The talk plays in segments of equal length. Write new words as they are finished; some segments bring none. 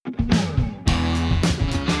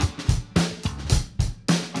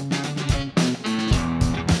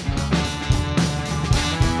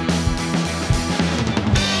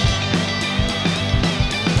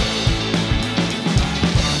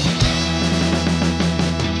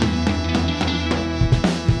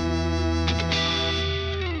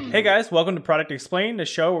Hey guys, welcome to Product Explained, a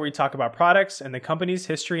show where we talk about products and the company's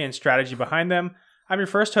history and strategy behind them. I'm your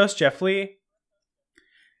first host, Jeff Lee.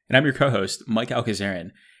 And I'm your co-host, Mike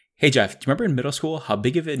Alcazaran. Hey Jeff, do you remember in middle school how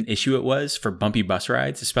big of an issue it was for bumpy bus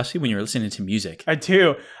rides, especially when you were listening to music? I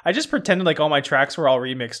do. I just pretended like all my tracks were all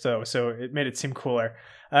remixed though, so it made it seem cooler.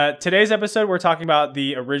 Today's episode, we're talking about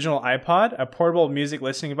the original iPod, a portable music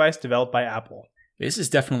listening device developed by Apple. This is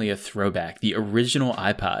definitely a throwback, the original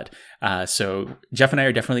iPod. So Jeff and I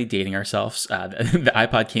are definitely dating ourselves. The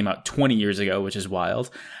iPod came out 20 years ago, which is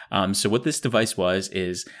wild. So what this device was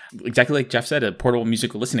is exactly like Jeff said, a portable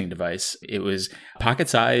music listening device. It was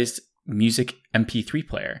pocket-sized music MP3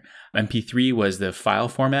 player. MP3 was the file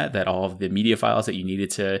format that all of the media files that you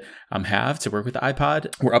needed to have to work with the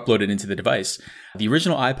iPod were uploaded into the device. The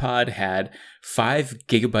original iPod had 5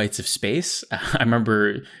 gigabytes of space. I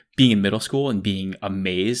remember being in middle school and being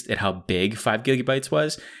amazed at how big 5 gigabytes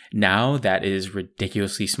was. Now that is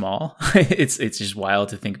ridiculously small. It's just wild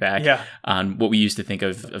to think back on what we used to think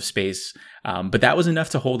of space. But that was enough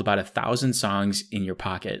to hold about 1,000 songs in your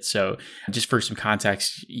pocket. So just for some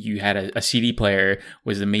context, you had a CD player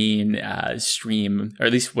was the main stream, or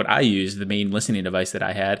at least what I used, the main listening device that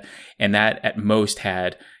I had. And that at most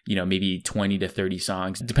had, maybe 20 to 30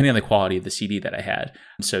 songs, depending on the quality of the CD that I had.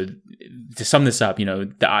 So to sum this up,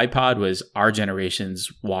 the iPod was our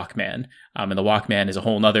generation's Walkman. And the Walkman is a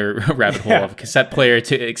whole nother rabbit hole of a cassette player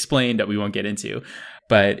to explain that we won't get into.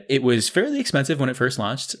 But it was fairly expensive when it first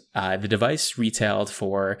launched. The device retailed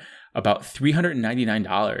for about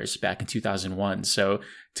 $399 back in 2001. So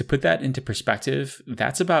to put that into perspective,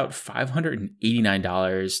 that's about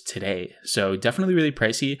 $589 today. So definitely really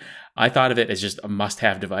pricey. I thought of it as just a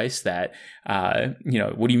must-have device that,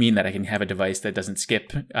 what do you mean that I can have a device that doesn't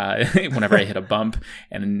skip whenever I hit a bump?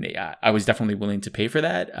 And I was definitely willing to pay for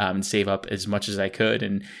that and save up as much as I could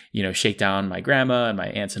and, shake down my grandma and my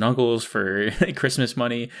aunts and uncles for Christmas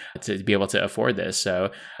money to be able to afford this.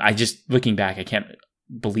 So looking back, I can't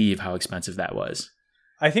believe how expensive that was.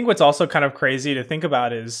 I think what's also kind of crazy to think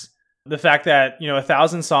about is the fact that,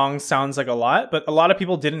 1,000 songs sounds like a lot, but a lot of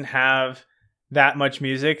people didn't have that much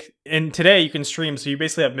music. And today you can stream, so you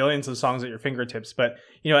basically have millions of songs at your fingertips. But,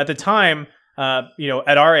 at the time,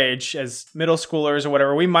 at our age as middle schoolers or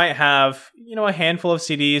whatever, we might have, a handful of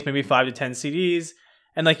CDs, maybe 5 to 10 CDs.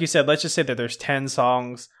 And like you said, let's just say that there's 10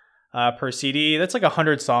 songs per CD. That's like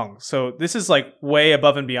 100 songs. So this is like way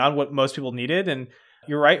above and beyond what most people needed. And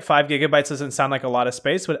you're right, 5 gigabytes doesn't sound like a lot of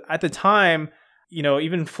space, but at the time,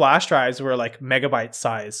 even flash drives were like megabyte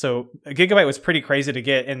size. So a gigabyte was pretty crazy to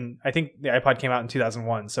get. And I think the iPod came out in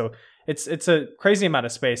 2001. So it's a crazy amount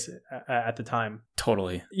of space at the time.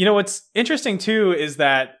 Totally. What's interesting too is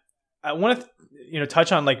that I want to,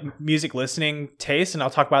 touch on like music listening taste. And I'll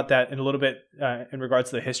talk about that in a little bit in regards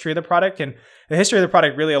to the history of the product. And the history of the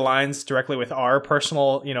product really aligns directly with our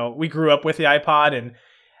personal, we grew up with the iPod and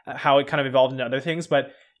how it kind of evolved into other things.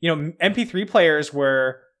 But, MP3 players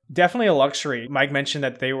were definitely a luxury. Mike mentioned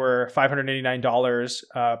that they were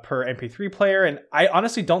 $589 per MP3 player. And I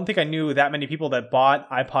honestly don't think I knew that many people that bought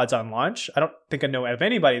iPods on launch. I don't think I know of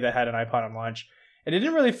anybody that had an iPod on launch. And it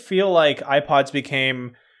didn't really feel like iPods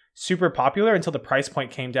became super popular until the price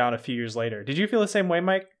point came down a few years later. Did you feel the same way,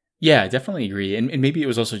 Mike? Yeah, I definitely agree. And maybe it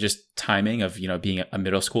was also just timing of, being a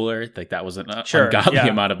middle schooler. Like that was an sure, ungodly yeah,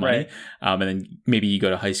 amount of money. Right. And then maybe you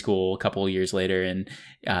go to high school a couple of years later and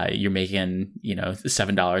you're making,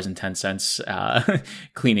 $7.10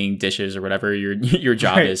 cleaning dishes or whatever your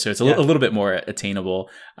job right. is. So it's a little bit more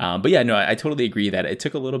attainable. But yeah, no, I totally agree that it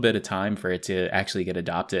took a little bit of time for it to actually get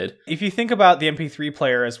adopted. If you think about the MP3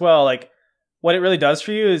 player as well, like what it really does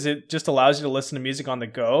for you is it just allows you to listen to music on the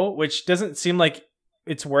go, which doesn't seem like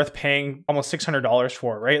it's worth paying almost $600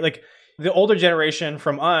 for, right? Like the older generation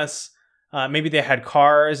from us, maybe they had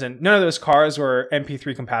cars and none of those cars were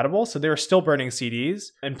MP3 compatible. So they were still burning CDs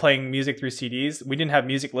and playing music through CDs. We didn't have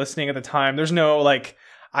music listening at the time. There's no like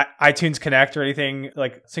iTunes Connect or anything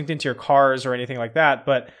like synced into your cars or anything like that.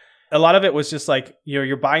 But a lot of it was just like,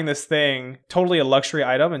 you're buying this thing, totally a luxury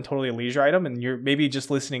item and totally a leisure item. And you're maybe just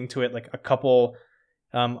listening to it like a couple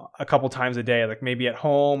times a day, like maybe at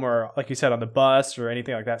home or like you said, on the bus or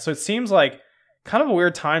anything like that. So it seems like kind of a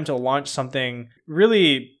weird time to launch something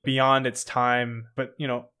really beyond its time, but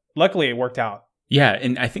luckily it worked out. Yeah,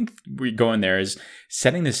 and I think we're going there is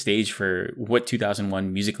setting the stage for what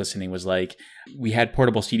 2001 music listening was like. We had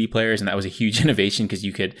portable CD players, and that was a huge innovation because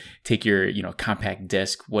you could take your, compact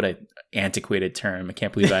disc. What a antiquated term. I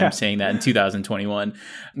can't believe I'm saying that in 2021.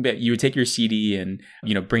 But you would take your CD and,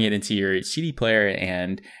 bring it into your CD player,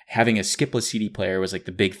 and having a skipless CD player was like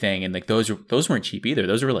the big thing. And like those weren't cheap either.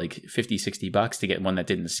 Those were like $50-$60 to get one that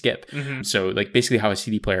didn't skip. Mm-hmm. So like basically how a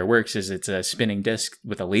CD player works is it's a spinning disc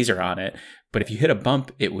with a laser on it. But if you hit a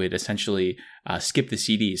bump, it would essentially skip the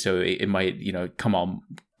CD. So it might, come all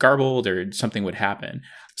garbled or something would happen.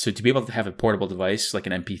 So to be able to have a portable device like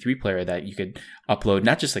an MP3 player that you could upload,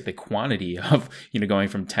 not just like the quantity of, going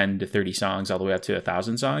from 10 to 30 songs all the way up to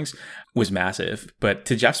 1,000 songs was massive. But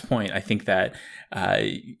to Jeff's point, I think that,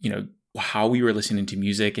 how we were listening to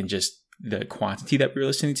music and just the quantity that we were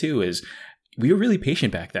listening to is we were really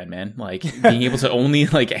patient back then, man. Like being able to only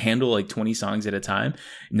like handle like 20 songs at a time.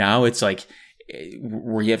 Now it's like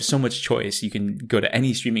where you have so much choice. You can go to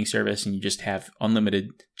any streaming service and you just have unlimited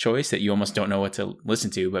choice that you almost don't know what to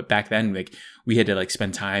listen to. But back then, like we had to like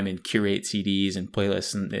spend time and curate CDs and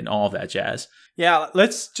playlists and all of that jazz. Yeah,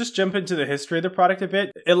 let's just jump into the history of the product a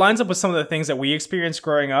bit. It lines up with some of the things that we experienced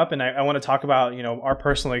growing up. And I want to talk about, our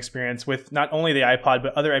personal experience with not only the iPod,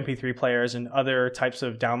 but other MP3 players and other types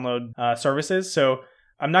of download services. So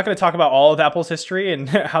I'm not going to talk about all of Apple's history and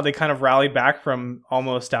how they kind of rallied back from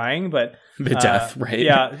almost dying, but the death, right?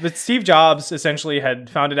 Yeah, but Steve Jobs essentially had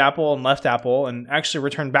founded Apple and left Apple and actually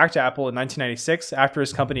returned back to Apple in 1996 after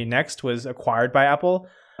his company Next was acquired by Apple.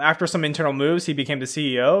 After some internal moves, he became the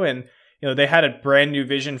CEO, and they had a brand new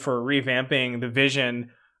vision for revamping the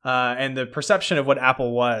vision and the perception of what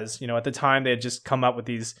Apple was. At the time, they had just come up with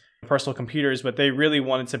these personal computers, but they really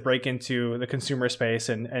wanted to break into the consumer space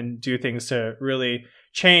and do things to really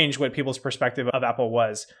change what people's perspective of Apple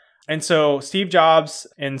was. And so Steve Jobs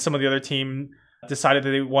and some of the other team decided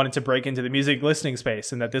that they wanted to break into the music listening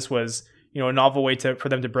space, and that this was, a novel way for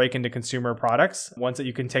them to break into consumer products, ones that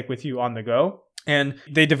you can take with you on the go. And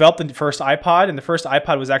they developed the first iPod, and the first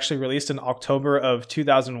iPod was actually released in October of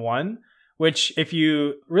 2001, which, if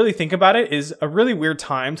you really think about it, is a really weird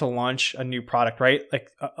time to launch a new product, right? Like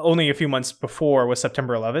only a few months before was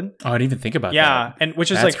September 11. Oh, I didn't even think about that. Yeah, and which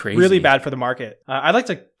is That's like crazy. really bad for the market. I'd like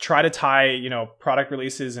to try to tie, product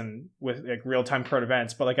releases and with like real-time current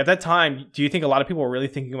events. But like at that time, do you think a lot of people were really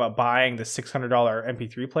thinking about buying the $600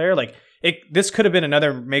 MP3 player? Like this could have been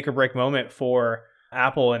another make or break moment for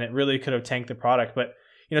Apple, and it really could have tanked the product. But,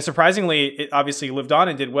 surprisingly, it obviously lived on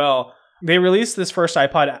and did well. They released this first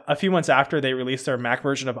iPod a few months after they released their Mac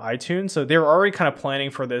version of iTunes. So they were already kind of planning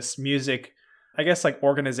for this music, I guess, like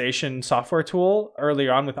organization software tool early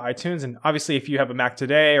on with iTunes. And obviously, if you have a Mac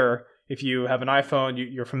today or if you have an iPhone,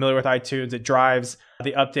 you're familiar with iTunes. It drives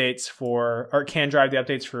the updates or can drive the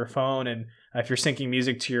updates for your phone. And if you're syncing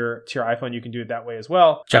music to your iPhone, you can do it that way as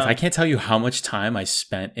well. Jeff, I can't tell you how much time I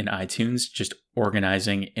spent in iTunes just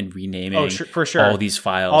organizing and renaming for sure. all these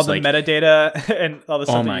files. All the metadata and all the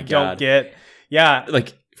stuff that you don't get. Yeah.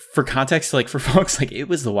 Like for context, like for folks, like it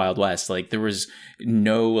was the Wild West. Like there was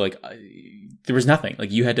no there was nothing.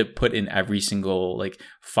 Like you had to put in every single like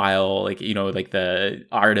file, like, like the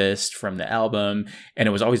artist from the album, and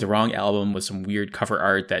it was always the wrong album with some weird cover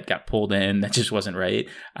art that got pulled in that just wasn't right.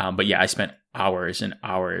 But yeah, I spent hours and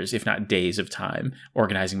hours, if not days of time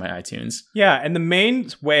organizing my iTunes. Yeah. And the main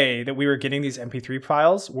way that we were getting these MP3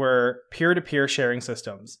 files were peer-to-peer sharing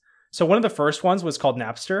systems. So one of the first ones was called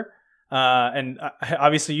Napster. And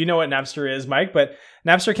obviously you know what Napster is, Mike, but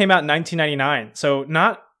Napster came out in 1999. So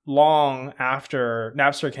not long after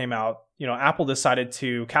Napster came out, Apple decided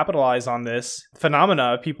to capitalize on this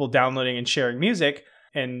phenomena of people downloading and sharing music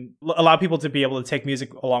and allow people to be able to take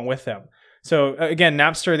music along with them. So again,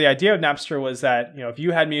 Napster, the idea of Napster was that, if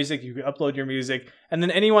you had music, you could upload your music, and then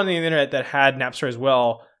anyone on the internet that had Napster as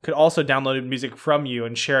well could also download music from you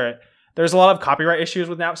and share it. There's a lot of copyright issues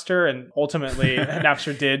with Napster, and ultimately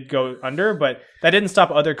Napster did go under, but that didn't stop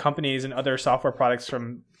other companies and other software products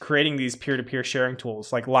from creating these peer-to-peer sharing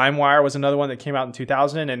tools. Like LimeWire was another one that came out in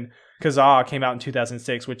 2000, and Kazaa came out in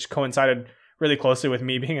 2006, which coincided really closely with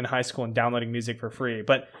me being in high school and downloading music for free.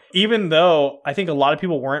 But even though I think a lot of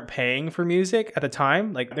people weren't paying for music at the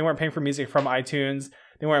time, like they weren't paying for music from iTunes,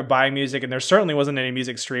 they weren't buying music, and there certainly wasn't any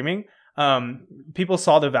music streaming. People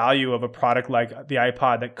saw the value of a product like the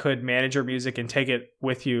iPod that could manage your music and take it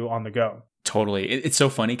with you on the go. Totally. It's so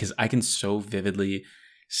funny because I can so vividly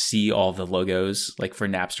see all the logos like for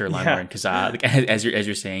Napster, LimeWire, and Kazaa, like, as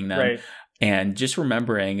you're saying them. Right. And just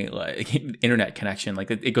remembering like internet connection, like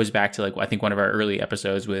it goes back to like I think one of our early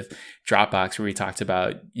episodes with Dropbox where we talked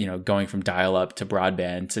about, you know, going from dial-up to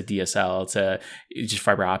broadband to DSL to just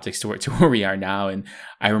fiber optics to where we are now. And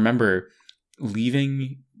I remember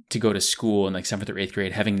leaving to go to school in like 7th or 8th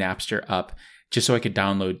grade, having Napster up just so I could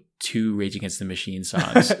download 2 Rage Against the Machine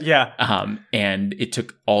songs. Yeah. And it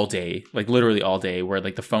took all day, like literally all day, where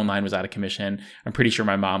like the phone line was out of commission. I'm pretty sure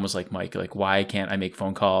my mom was like, Mike, like, why can't I make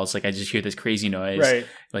phone calls? Like, I just hear this crazy noise. Right.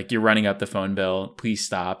 Like, you're running up the phone bill. Please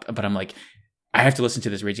stop. But I'm like, I have to listen to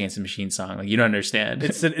this Rage Against the Machine song. Like, you don't understand.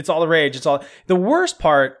 It's all the rage. It's all the worst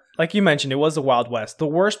part. Like you mentioned, it was the Wild West. The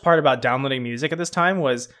worst part about downloading music at this time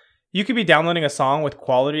was you could be downloading a song with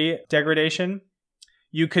quality degradation.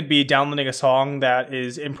 You could be downloading a song that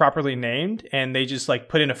is improperly named and they just like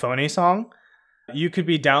put in a phony song. You could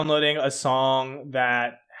be downloading a song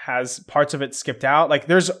that has parts of it skipped out. Like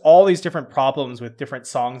there's all these different problems with different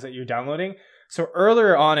songs that you're downloading. So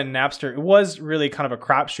earlier on in Napster, it was really kind of a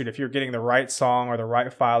crapshoot if you're getting the right song or the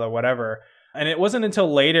right file or whatever. And it wasn't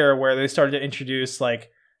until later where they started to introduce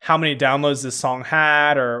like how many downloads this song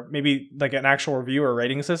had, or maybe like an actual review or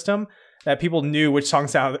rating system, that people knew which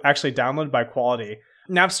songs actually downloaded by quality.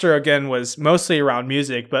 Napster, again, was mostly around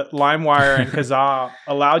music, but LimeWire and Kazaa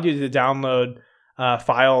allowed you to download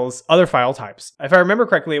files, other file types. If I remember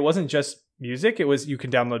correctly, it wasn't just music. It was, you can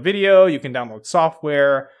download video, you can download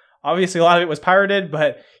software. Obviously, a lot of it was pirated,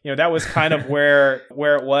 but you know that was kind of where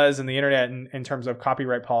it was in the internet in terms of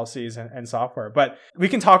copyright policies and software. But we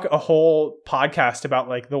can talk a whole podcast about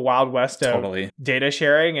like the Wild West of data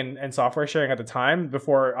sharing and software sharing at the time,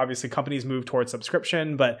 before obviously companies moved towards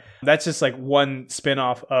subscription. But that's just like one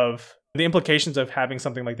spin-off of the implications of having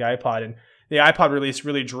something like the iPod. And the iPod release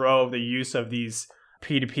really drove the use of these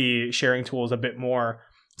P2P sharing tools a bit more.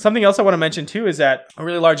 Something else I want to mention too is that a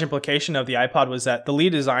really large implication of the iPod was that the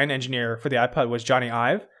lead design engineer for the iPod was Johnny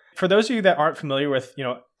Ive. For those of you that aren't familiar with, you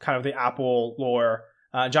know, kind of the Apple lore,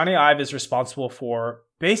 Johnny Ive is responsible for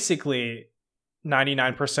basically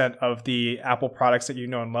 99% of the Apple products that you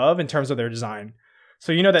know and love in terms of their design.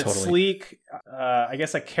 So you know that sleek, I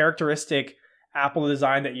guess a characteristic Apple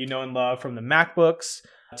design that you know and love, from the MacBooks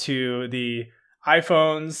to the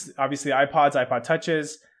iPhones, obviously iPods, iPod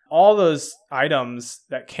Touches. All those items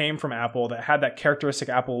that came from Apple that had that characteristic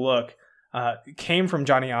Apple look came from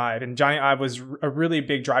Johnny Ive. And Johnny Ive was a really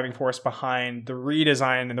big driving force behind the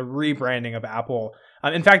redesign and the rebranding of Apple.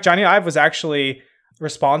 In fact, Johnny Ive was actually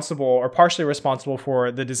responsible, or partially responsible,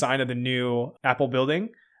 for the design of the new Apple building.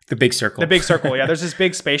 The big circle. The big circle, yeah. There's this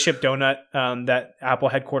big spaceship donut that Apple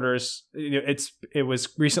headquarters, it was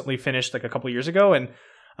recently finished like a couple years ago, and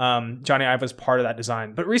Johnny Ive was part of that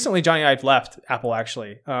design. But recently, Johnny Ive left Apple,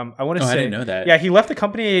 actually. I want to say... I didn't know that. Yeah, he left the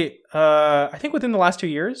company, I think within the last 2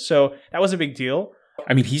 years. So that was a big deal.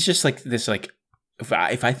 I mean, he's just like this, like,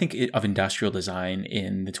 if I think of industrial design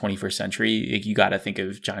in the 21st century, like, you got to think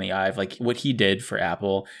of Johnny Ive, like what he did for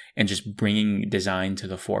Apple and just bringing design to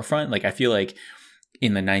the forefront. Like, I feel like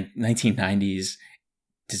in the 1990s,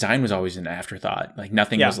 design was always an afterthought. Like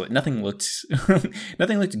nothing looked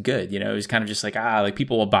good. You know, it was kind of just like, like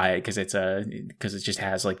people will buy it because it just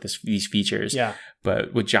has like these features. Yeah.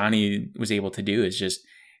 But what Johnny was able to do is just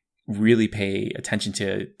really pay attention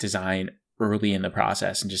to design early in the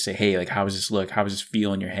process and just say, hey, like, how does this look? How does this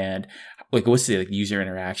feel in your hand? Like, what's the user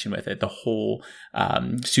interaction with it? The whole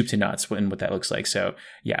soup to nuts and what that looks like. So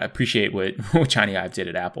yeah, I appreciate what Johnny Ive did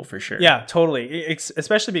at Apple for sure. Yeah, totally.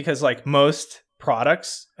 Especially because like most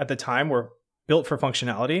products at the time were built for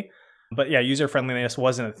functionality, but yeah, user friendliness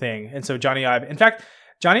wasn't a thing. And so Johnny Ive, in fact,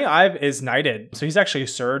 Johnny Ive is knighted, so he's actually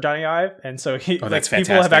Sir Johnny Ive, and so people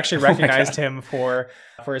have actually recognized him for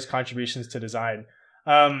his contributions to design.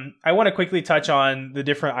 I want to quickly touch on the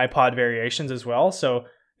different iPod variations as well. So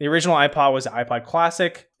the original iPod was the iPod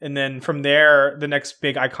Classic, and then from there, the next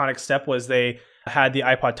big iconic step was they had the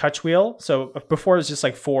iPod Touch Wheel. So before it was just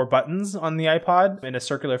like 4 buttons on the iPod in a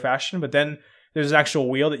circular fashion, but then there's an actual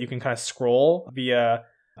wheel that you can kind of scroll via,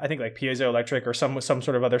 I think, like piezoelectric or some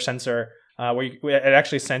sort of other sensor, where it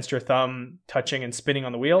actually sensed your thumb touching and spinning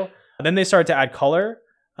on the wheel. And then they started to add color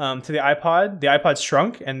to the iPod. The iPod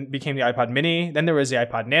shrunk and became the iPod Mini. Then there was the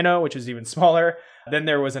iPod Nano, which was even smaller. Then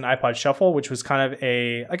there was an iPod Shuffle, which was kind of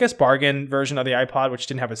a, I guess, bargain version of the iPod, which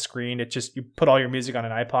didn't have a screen. It just, you put all your music on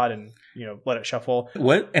an iPod and, you know, let it shuffle.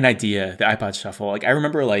 What an idea, the iPod Shuffle. Like, I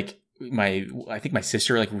remember, like, I think my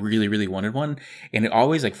sister like really wanted one, and it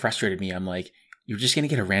always like frustrated me. I'm like, you're just going to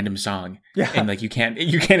get a random song. Yeah. And like you can't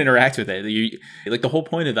interact with it. Like the whole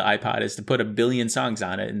point of the iPod is to put a billion songs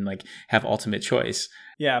on it and like have ultimate choice.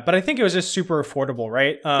 Yeah, but I think it was just super affordable,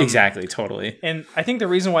 right? Exactly, totally. And I think the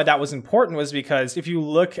reason why that was important was because if you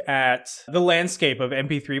look at the landscape of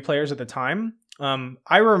MP3 players at the time,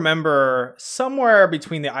 I remember somewhere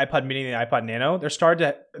between the iPod Mini and the iPod Nano,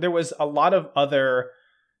 there was a lot of other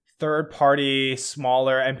third-party,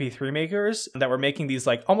 smaller MP3 makers that were making these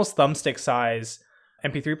like almost thumbstick size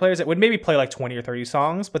MP3 players that would maybe play like 20 or 30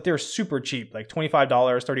 songs, but they're super cheap, like $25,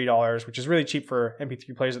 $30, which is really cheap for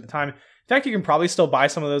MP3 players at the time. In fact, you can probably still buy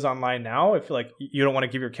some of those online now if like you don't want to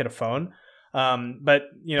give your kid a phone. But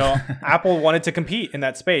you know, Apple wanted to compete in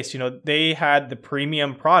that space. You know, they had the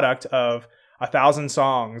premium product of 1,000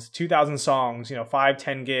 songs, 2,000 songs, you know,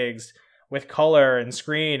 5-10 gigs with color and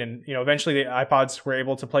screen, and you know, eventually the iPods were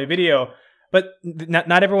able to play video. But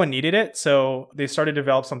not everyone needed it, so they started to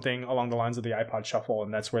develop something along the lines of the iPod Shuffle,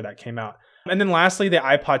 and that's where that came out. And then lastly, the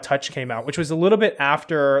iPod Touch came out, which was a little bit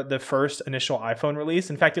after the first initial iPhone release.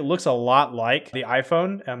 In fact, it looks a lot like the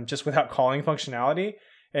iPhone, just without calling functionality.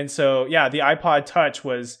 And so, yeah, the iPod Touch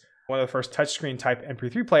was one of the first touchscreen type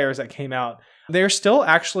MP3 players that came out. They're still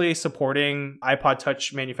actually supporting iPod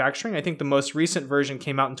Touch manufacturing. I think the most recent version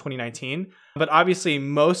came out in 2019, but obviously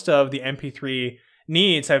most of the MP3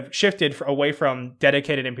 needs have shifted away from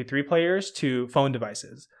dedicated MP3 players to phone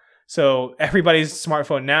devices. So everybody's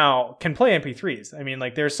smartphone now can play MP3s. I mean,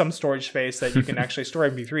 like there's some storage space that you can actually store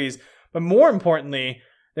MP3s, but more importantly,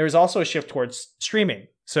 there's also a shift towards streaming.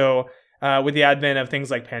 So with the advent of things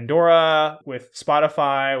like Pandora, with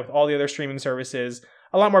Spotify, with all the other streaming services,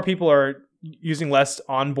 a lot more people are using less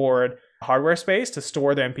onboard hardware space to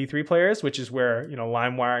store their MP3 players, which is where, you know,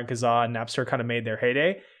 LimeWire and Kazaa and Napster kind of made their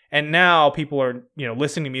heyday. And now people are, you know,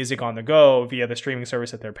 listening to music on the go via the streaming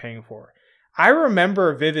service that they're paying for. I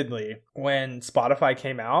remember vividly when Spotify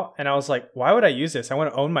came out and I was like, why would I use this? I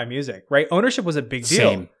want to own my music, right? Ownership was a big deal.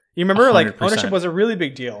 Same. You remember 100%. like ownership was a really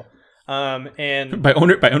big deal. And by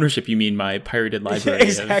ownership, you mean my pirated library.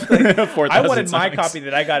 Exactly. Of 4,000 I wanted songs. my copy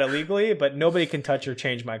that I got illegally, but nobody can touch or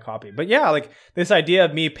change my copy. But yeah, like this idea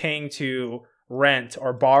of me paying to rent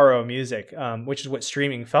or borrow music, which is what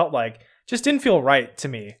streaming felt like, just didn't feel right to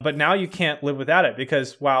me. But now you can't live without it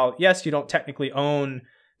because while, yes, you don't technically own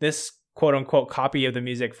this quote unquote copy of the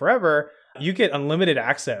music forever, you get unlimited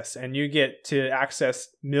access and you get to access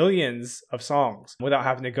millions of songs without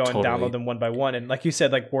having to go and download them one by one. And like you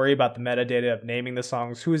said, like worry about the metadata of naming the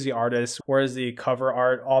songs, who is the artist, where is the cover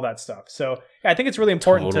art, all that stuff. So yeah, I think it's really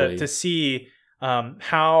important to see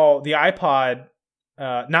how the iPod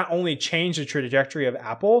not only changed the trajectory of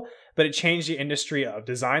Apple, but it changed the industry of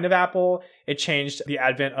design of Apple. It changed the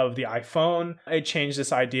advent of the iPhone. It changed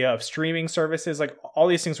this idea of streaming services. Like all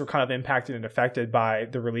these things were kind of impacted and affected by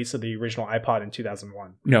the release of the original iPod in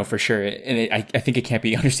 2001. No, for sure. And I think it can't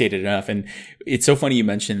be understated enough. And it's so funny you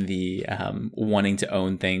mentioned the wanting to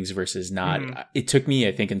own things versus not. Mm-hmm. It took me,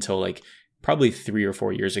 I think, until like probably 3 or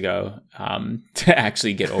 4 years ago to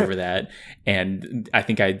actually get over that. And I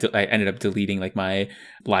think I ended up deleting like my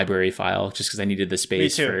library file just because I needed the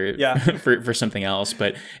space for something else.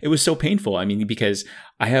 But it was so painful. I mean, because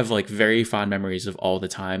I have like very fond memories of all the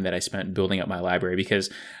time that I spent building up my library, because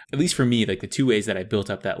at least for me, like the 2 ways that I built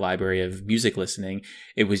up that library of music listening,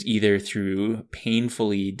 it was either through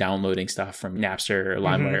painfully downloading stuff from Napster or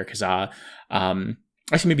LimeWire or Kazaa.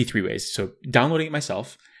 Actually, maybe 3 ways. So downloading it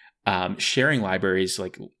myself, sharing libraries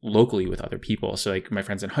like locally with other people. So like my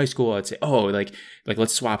friends in high school, I'd say, oh, like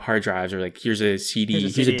let's swap hard drives, or like here's a CD,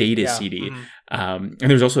 here's a data CD. And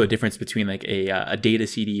there's also a difference between like a data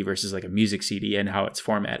CD versus like a music CD and how it's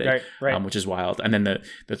formatted, which is wild. And then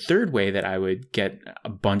the third way that I would get a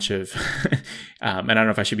bunch of, and I don't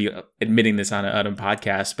know if I should be admitting this on a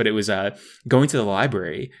podcast, but it was going to the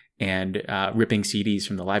library and ripping CDs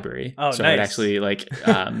from the library. Oh, so nice. I'd actually like,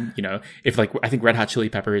 you know, if like, I think Red Hot Chili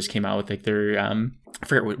Peppers came out with like their, I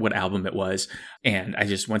forget what album it was. And I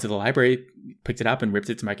just went to the library, picked it up and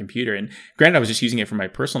ripped it to my computer. And granted, I was just using it for my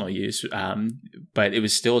personal use, but it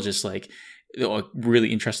was still just like a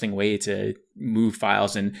really interesting way to move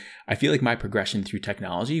files. And I feel like my progression through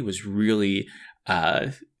technology was really,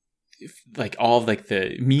 like all of like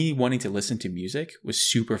me wanting to listen to music was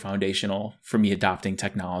super foundational for me adopting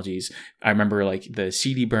technologies. I remember like the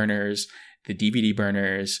CD burners, the DVD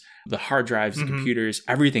burners, the hard drives, the computers,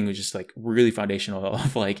 everything was just like really foundational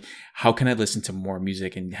of like, how can I listen to more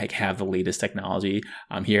music and like have the latest technology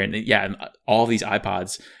here? And yeah, and all these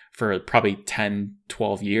iPods for probably 10,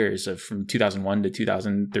 12 years from 2001 to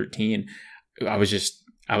 2013, I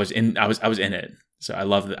was in it. So I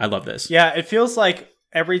love this. Yeah. It feels like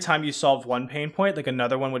every time you solve one pain point, like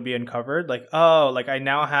another one would be uncovered. Like, oh, like I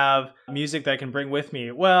now have music that I can bring with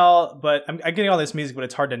me. Well, but I'm getting all this music, but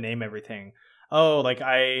it's hard to name everything. Oh, like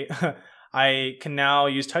I can now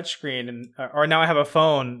use touchscreen or now I have a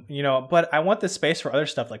phone, but I want the space for other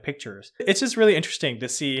stuff like pictures. It's just really interesting to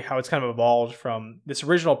see how it's kind of evolved from this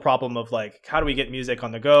original problem of like, how do we get music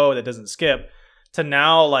on the go that doesn't skip, to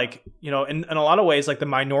now, like, in a lot of ways, like the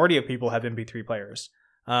minority of people have MP3 players.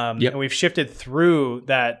 And we've shifted through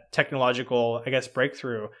that technological, I guess,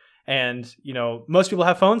 breakthrough. And, most people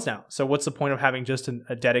have phones now. So what's the point of having just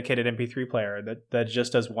a dedicated MP3 player that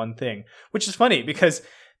just does one thing? Which is funny because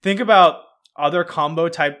think about other combo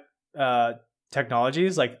type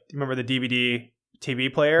technologies. Like, remember the DVD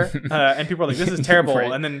TV player? And people are like, this is terrible.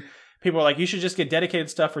 Right. And then people are like, you should just get dedicated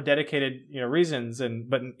stuff for dedicated, reasons.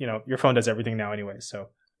 But your phone does everything now anyway. So.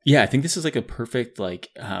 Yeah, I think this is like a perfect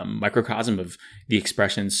microcosm of the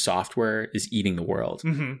expression software is eating the world,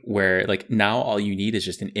 where like now all you need is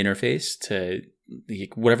just an interface to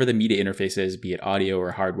whatever the media interface is, be it audio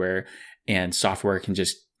or hardware, and software can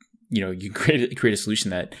just, you create a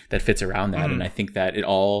solution that fits around that. And I think that it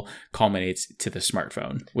all culminates to the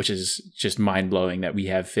smartphone, which is just mind blowing that we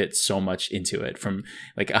have fit so much into it, from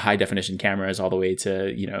like a high definition cameras all the way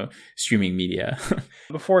to, streaming media.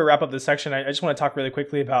 Before we wrap up this section, I just want to talk really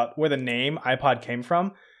quickly about where the name iPod came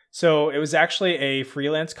from. So it was actually a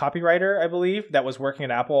freelance copywriter, I believe, that was working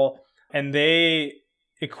at Apple, and they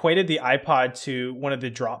equated the iPod to one of the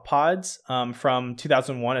drop pods from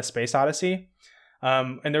 2001: A Space Odyssey.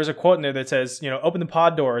 And there's a quote in there that says, open the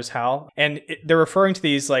pod doors, Hal. And they're referring to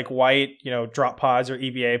these like white, drop pods or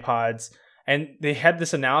EVA pods. And they had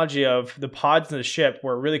this analogy of the pods in the ship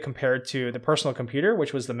were really compared to the personal computer,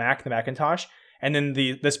 which was the Mac, the Macintosh, and then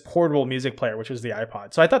this portable music player, which was the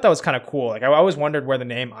iPod. So I thought that was kind of cool. Like I always wondered where the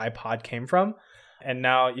name iPod came from. And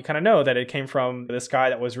now you kind of know that it came from this guy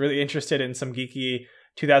that was really interested in some geeky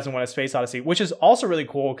 2001: A Space Odyssey, which is also really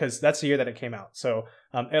cool because that's the year that it came out. So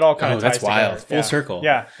it all kind of ties together. Wild. Full circle.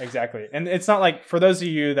 Yeah, exactly. And it's not like, for those of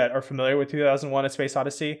you that are familiar with 2001: A Space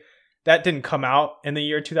Odyssey, that didn't come out in the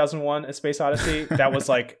year 2001: A Space Odyssey. That was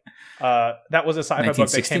like, that was a sci-fi book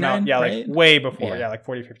that came out, right? Like way before. Yeah, like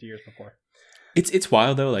 40, 50 years before. It's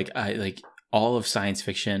wild though. Like all of science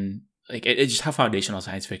fiction, like it's just how foundational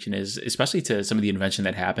science fiction is, especially to some of the invention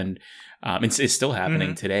that happened. It's still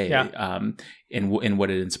happening today. Yeah. In what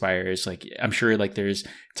it inspires. Like I'm sure like there's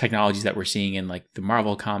technologies that we're seeing in like the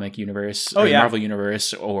Marvel comic universe, Marvel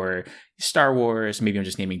universe, or Star Wars. Maybe I'm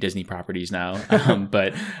just naming Disney properties now.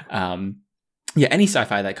 But any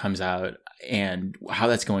sci-fi that comes out and how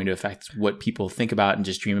that's going to affect what people think about and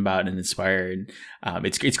just dream about and inspire. And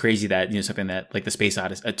it's crazy that something that like the Space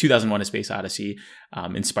Odyssey, 2001: A Space Odyssey,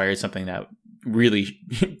 inspired something that really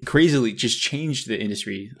crazily just changed the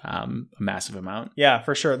industry a massive amount. Yeah,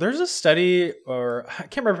 for sure. There's a study, or I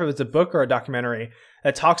can't remember if it's a book or a documentary,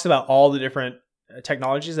 that talks about all the different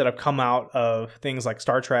technologies that have come out of things like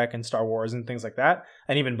Star Trek and Star Wars and things like that,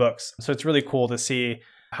 and even books. So it's really cool to see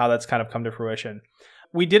how that's kind of come to fruition.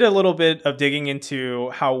 We did a little bit of digging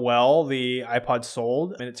into how well the iPod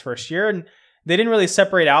sold in its first year, and they didn't really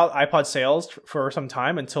separate out iPod sales for some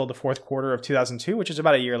time until the fourth quarter of 2002, which is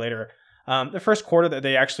about a year later. The first quarter that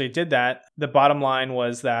they actually did that, the bottom line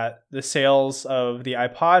was that the sales of the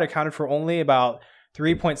iPod accounted for only about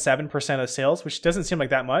 3.7% of sales, which doesn't seem like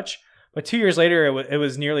that much. But 2 years later, it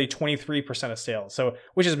was nearly 23% of sales. So,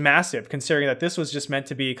 which is massive, considering that this was just meant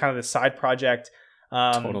to be kind of the side project.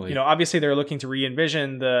 Totally. Obviously they're looking to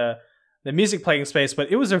re-envision the music playing space, but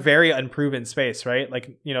it was a very unproven space, right?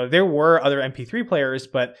 Like, there were other MP3 players,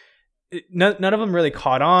 but none of them really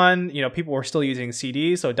caught on. People were still using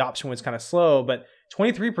CDs, so adoption was kind of slow, but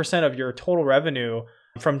 23% of your total revenue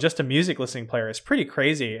from just a music listening player is pretty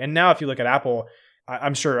crazy. And now if you look at Apple,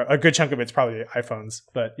 I'm sure a good chunk of it's probably iPhones,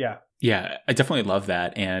 but yeah. Yeah, I definitely love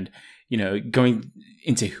that. And, going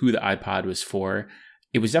into who the iPod was for,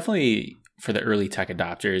 it was definitely for the early tech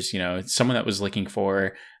adopters, someone that was looking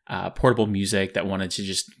for portable music, that wanted to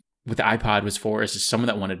just, what the iPod was for is just someone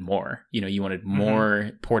that wanted more. You wanted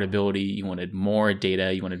more portability, you wanted more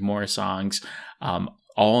data, you wanted more songs,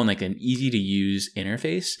 all in like an easy to use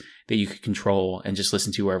interface that you could control and just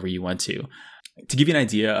listen to wherever you want to. To give you an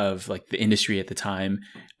idea of like the industry at the time,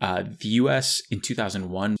 the US in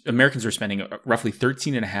 2001, Americans were spending roughly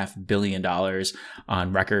 $13.5 billion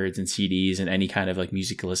on records and CDs and any kind of like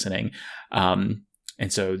music listening. And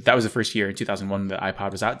so that was the first year in 2001 the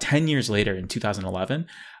iPod was out. 10 years later in 2011,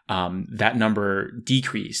 that number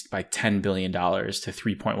decreased by $10 billion to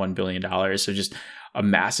 $3.1 billion. So just a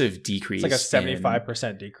massive decrease. It's like a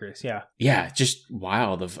 75% decrease. Yeah. Yeah, just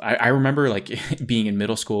wild. I remember like being in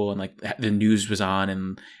middle school and like the news was on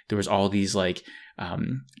and there was all these like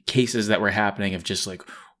cases that were happening of just like,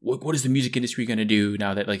 what is the music industry going to do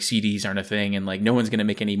now that like CDs aren't a thing and like no one's going to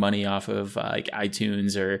make any money off of like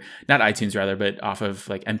iTunes, or not iTunes rather, but off of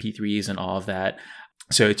like MP3s and all of that.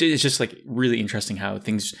 So it's just like really interesting how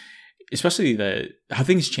things, especially how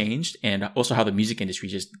things changed, and also how the music industry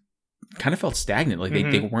just kind of felt stagnant. Like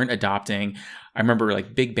they weren't adopting. I remember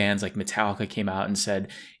like big bands like Metallica came out and said,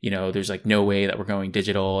 there's like no way that we're going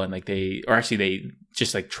digital. And like they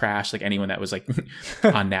just like trashed like anyone that was like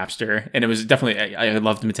on Napster. And it was definitely, I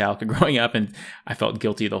loved Metallica growing up and I felt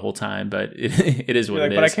guilty the whole time, but it is what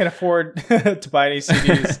it is. But I can't afford to buy any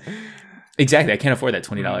CDs. Exactly. I can't afford that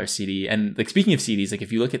 $20 CD. And like, speaking of CDs, like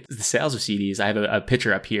if you look at the sales of CDs, I have a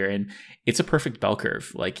picture up here and it's a perfect bell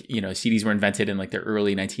curve. Like, CDs were invented in like the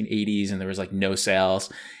early 1980s and there was like no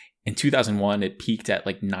sales. In 2001, it peaked at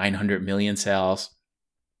like 900 million sales.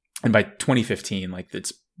 And by 2015, like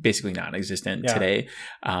it's basically non-existent today.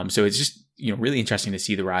 So it's just, really interesting to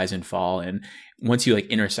see the rise and fall. And once you like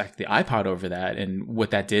intersect the iPod over that and what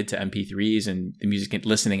that did to MP3s and the music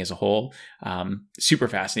listening as a whole, super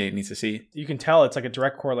fascinating to see. You can tell it's like a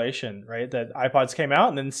direct correlation, right? That iPods came out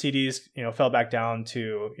and then CDs, fell back down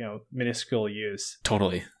to, minuscule use.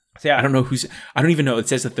 Totally. So yeah, I don't even know. It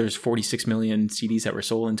says that there's 46 million CDs that were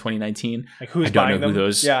sold in 2019. Like who's I don't buying know who them?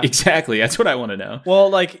 Those. Yeah. Exactly. That's what I want to know. Well,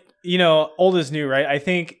 like, old is new, right? I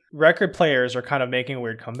think record players are kind of making a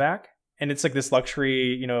weird comeback. And it's like this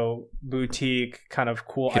luxury, boutique kind of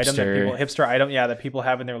cool hipster item, that people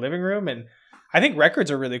have in their living room. And I think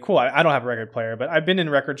records are really cool. I don't have a record player, but I've been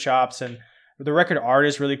in record shops and the record art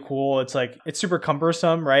is really cool. It's like, it's super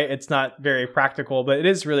cumbersome, right? It's not very practical, but it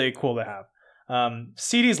is really cool to have.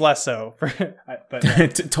 CDs less so, but yeah.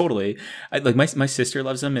 Totally. Like my sister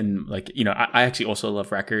loves them, and like I actually also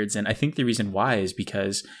love records, and I think the reason why is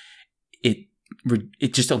because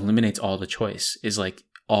it just eliminates all the choice. Is like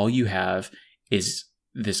all you have is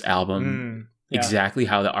this album exactly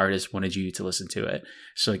how the artist wanted you to listen to it.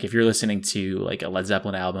 So like if you're listening to like a Led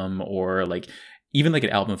Zeppelin album or like even like an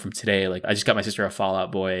album from today, like I just got my sister a Fall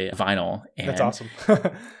Out Boy vinyl. And that's awesome.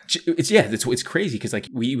 it's crazy because like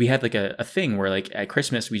we had like a thing where like at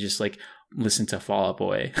Christmas we just like listened to Fall Out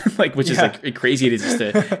Boy, like which is like crazy to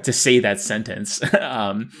just to say that sentence.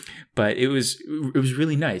 But it was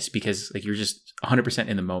really nice because like you're just 100%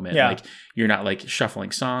 in the moment. Yeah. Like you're not like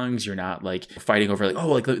shuffling songs. You're not like fighting over like, oh,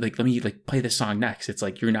 like let me like play this song next. It's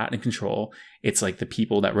like you're not in control. It's like the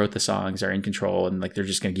people that wrote the songs are in control, and like they're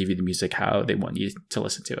just going to give you the music how they want you to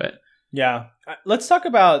listen to it. Yeah. Let's talk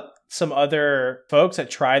about some other folks that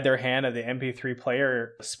tried their hand at the MP3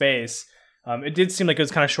 player space. It did seem like it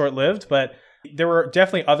was kind of short-lived, but there were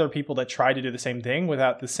definitely other people that tried to do the same thing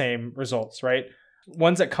without the same results, right?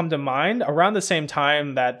 Ones that come to mind, around the same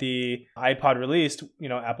time that the iPod released,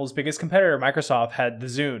 Apple's biggest competitor, Microsoft, had the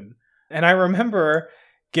Zune. And I remember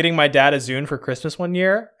getting my dad a Zune for Christmas one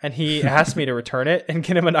year, and he asked me to return it and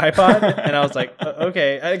get him an iPod. And I was like,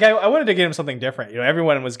 okay. I wanted to get him something different.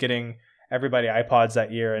 Everyone was getting everybody iPods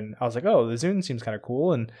that year. And I was like, oh, the Zune seems kind of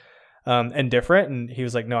cool and different. And he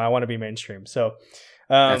was like, no, I want to be mainstream. So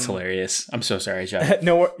that's hilarious. I'm so sorry, Jeff.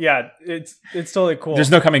 No, yeah, it's totally cool.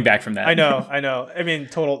 There's no coming back from that. I know. I mean,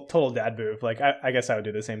 total dad move. Like, I guess I would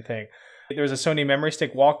do the same thing. There was a Sony Memory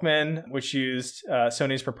Stick Walkman, which used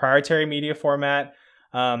Sony's proprietary media format.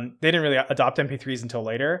 They didn't really adopt MP3s until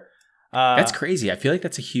later. That's crazy. I feel like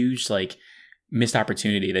that's a huge like missed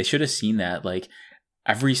opportunity. They should have seen that. Like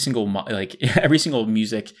every single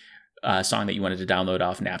music song that you wanted to download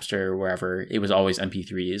off Napster or wherever, it was always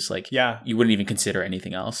MP3s. Like, you wouldn't even consider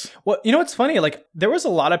anything else. Well, what's funny? Like, there was a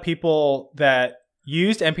lot of people that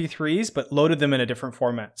used MP3s but loaded them in a different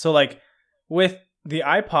format. So, like, with the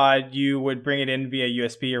iPod, you would bring it in via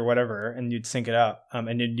USB or whatever, and you'd sync it up,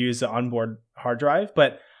 and you'd use the onboard hard drive.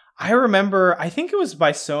 But I remember, I think it was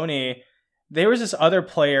by Sony, there was this other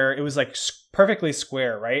player. It was like perfectly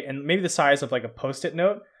square, right? And maybe the size of like a Post-it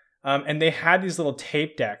note. And they had these little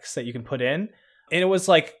tape decks that you can put in. And it was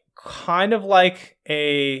like kind of like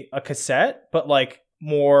a cassette, but like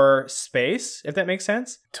more space, if that makes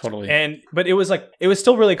sense. Totally. But it was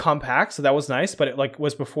still really compact. So that was nice. But it like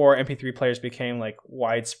was before MP3 players became like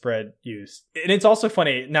widespread use. And it's also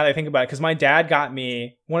funny now that I think about it, because my dad got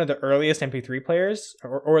me one of the earliest MP3 players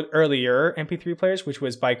or earlier MP3 players, which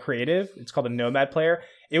was by Creative. It's called a Nomad player.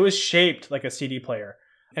 It was shaped like a CD player.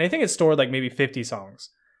 And I think it stored like maybe 50 songs.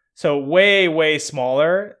 So way, way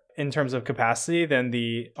smaller in terms of capacity than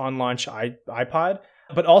the on-launch iPod.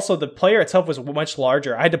 But also the player itself was much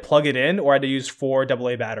larger. I had to plug it in or I had to use 4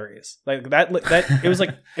 AA batteries. Like that it was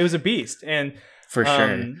like, it was a beast. And For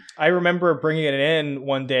sure. I remember bringing it in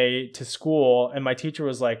one day to school and my teacher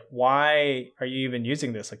was like, why are you even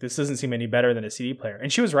using this? Like, this doesn't seem any better than a CD player.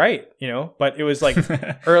 And she was right, but it was like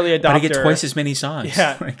early adopter. But I get twice as many songs.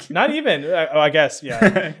 Yeah, not even, I guess,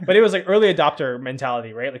 yeah. But it was like early adopter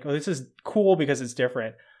mentality, right? Like, well, this is cool because it's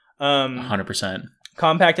different. 100%.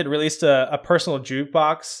 Compaq had released a personal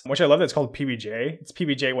jukebox, which I love. It's called PBJ. It's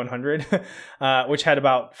PBJ 100, which had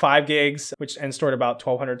about 5 gigs, and stored about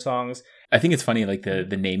 1,200 songs. I think it's funny, like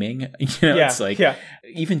the naming, it's like,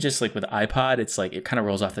 even just like with iPod, it's like, it kind of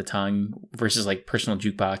rolls off the tongue versus like personal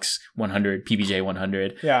jukebox 100, PBJ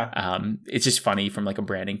 100. Yeah. It's just funny from like a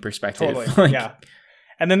branding perspective. Totally. Yeah.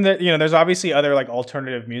 And then there's obviously other like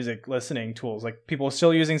alternative music listening tools. Like people are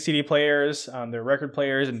still using CD players, their record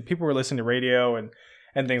players, and people were listening to radio and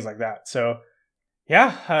things like that. So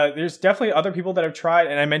yeah, there's definitely other people that have tried.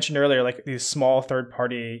 And I mentioned earlier, like these small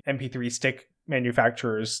third-party MP3 stick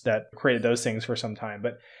manufacturers that created those things for some time.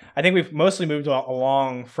 But I think we've mostly moved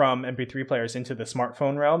along from MP3 players into the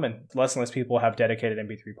smartphone realm, and less people have dedicated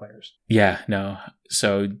MP3 players. Yeah, no.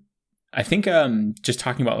 So I think just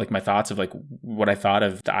talking about like my thoughts of like what I thought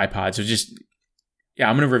of the iPod. So just,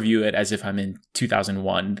 I'm going to review it as if I'm in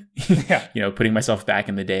 2001, putting myself back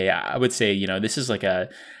in the day. I would say, this is like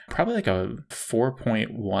probably like a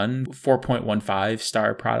 4.15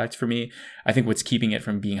 star product for me. I think what's keeping it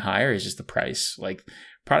from being higher is just the price. Like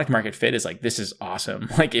product market fit is like, this is awesome.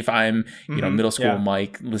 Like if I'm, middle school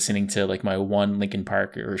Mike listening to like my one Linkin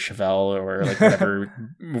Park or Chevelle or like whatever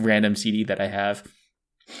random CD that I have,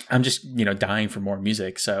 I'm just, dying for more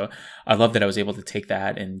music. So I love that I was able to take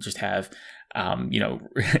that and just have,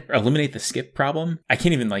 eliminate the skip problem. I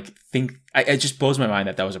can't even like think, it just blows my mind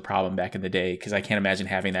that was a problem back in the day, because I can't imagine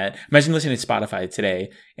having that. Imagine listening to Spotify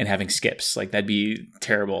today and having skips. Like that'd be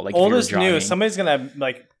terrible. Like old is new. Somebody's going to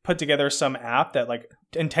like put together some app that like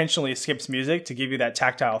intentionally skips music to give you that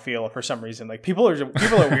tactile feel for some reason. Like people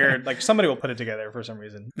are weird. Like somebody will put it together for some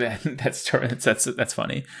reason. That's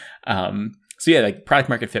funny. So yeah, like product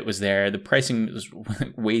market fit was there. The pricing was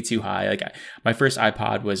way too high. Like my first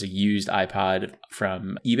iPod was a used iPod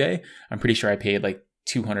from eBay. I'm pretty sure I paid like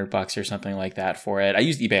 $200 or something like that for it. I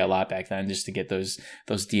used eBay a lot back then just to get those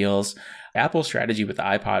deals. Apple's strategy with the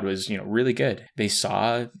iPod was, really good. They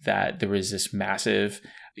saw that there was this massive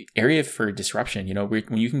area for disruption.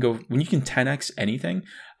 When you can 10x anything,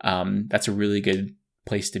 that's a really good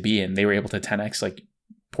place to be. And they were able to 10x like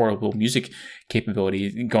portable music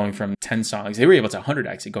capability, going from 10 songs. They were able to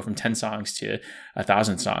 100x it, go from 10 songs to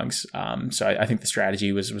 1,000 songs. So I think the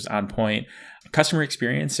strategy was on point. Customer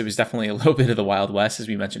experience, it was definitely a little bit of the Wild West, as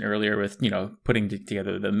we mentioned earlier, with putting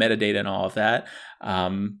together the metadata and all of that.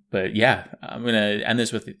 But yeah, I'm gonna end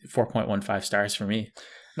this with 4.15 stars for me.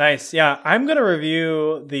 Nice. Yeah, I'm gonna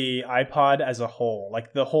review the iPod as a whole,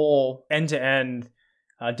 like the whole end-to-end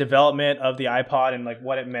development of the iPod and like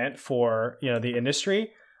what it meant for the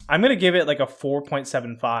industry. I'm going to give it like a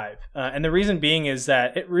 4.75. And the reason being is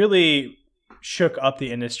that it really shook up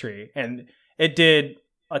the industry, and it did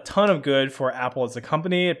a ton of good for Apple as a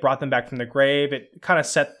company. It brought them back from the grave. It kind of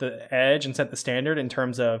set the edge and set the standard in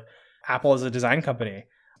terms of Apple as a design company.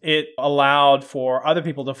 It allowed for other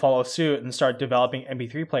people to follow suit and start developing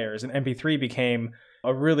MP3 players, and MP3 became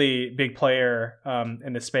a really big player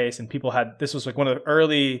in the space. And this was like one of the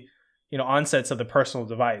early onsets of the personal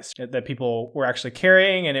device that people were actually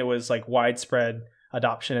carrying, and it was like widespread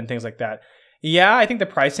adoption and things like that. Yeah, I think the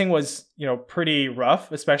pricing was, pretty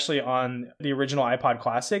rough, especially on the original iPod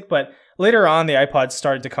Classic, but later on the iPods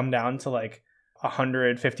started to come down to like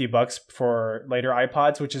 $150 for later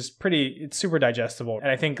iPods, which is it's super digestible.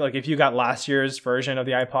 And I think like if you got last year's version of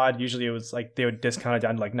the iPod, usually it was like they would discount it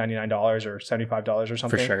down to like $99 or $75 or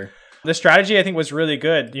something. For sure. The strategy I think was really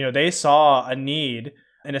good. They saw a need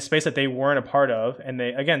in a space that they weren't a part of, and they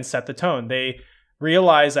again set the tone. They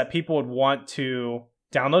realized that people would want to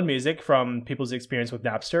download music from people's experience with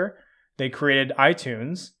Napster. They created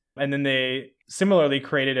iTunes, and then they similarly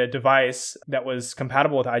created a device that was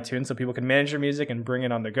compatible with iTunes so people could manage their music and bring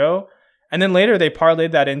it on the go. And then later they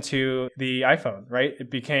parlayed that into the iPhone, right?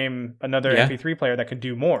 It became another MP3 player that could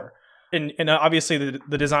do more. And obviously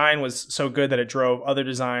the design was so good that it drove other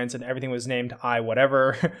designs, and everything was named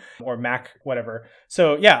iWhatever or Mac whatever.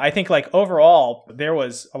 So yeah, I think like overall there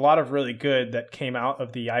was a lot of really good that came out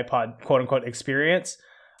of the iPod quote unquote experience.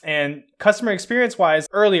 And customer experience wise,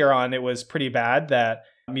 earlier on it was pretty bad that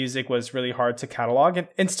music was really hard to catalog,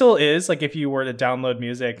 and still is. Like if you were to download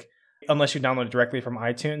music, unless you download it directly from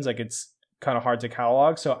iTunes, like it's kind of hard to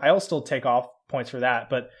catalog. So I'll still take off points for that.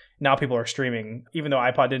 But now people are streaming. Even though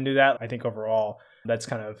iPod didn't do that, I think overall that's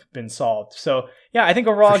kind of been solved. So yeah, I think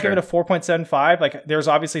overall I'll give it a 4.75. Like there's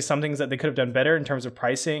obviously some things that they could have done better in terms of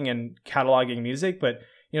pricing and cataloging music, but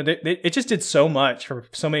it just did so much for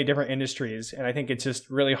so many different industries. And I think it's just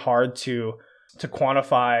really hard to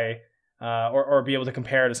quantify or be able to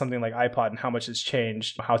compare to something like iPod and how much it's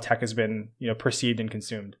changed, how tech has been, perceived and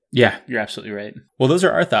consumed. Yeah, you're absolutely right. Well, those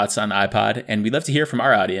are our thoughts on iPod, and we'd love to hear from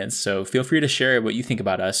our audience. So feel free to share what you think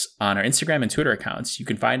about us on our Instagram and Twitter accounts. You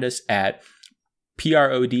can find us at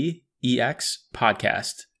PRODEX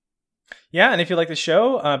Podcast. Yeah, and if you like the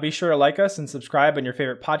show, be sure to like us and subscribe on your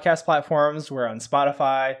favorite podcast platforms. We're on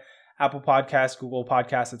Spotify, Apple Podcasts, Google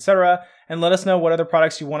Podcasts, etc. And let us know what other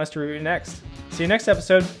products you want us to review next. See you next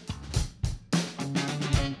episode.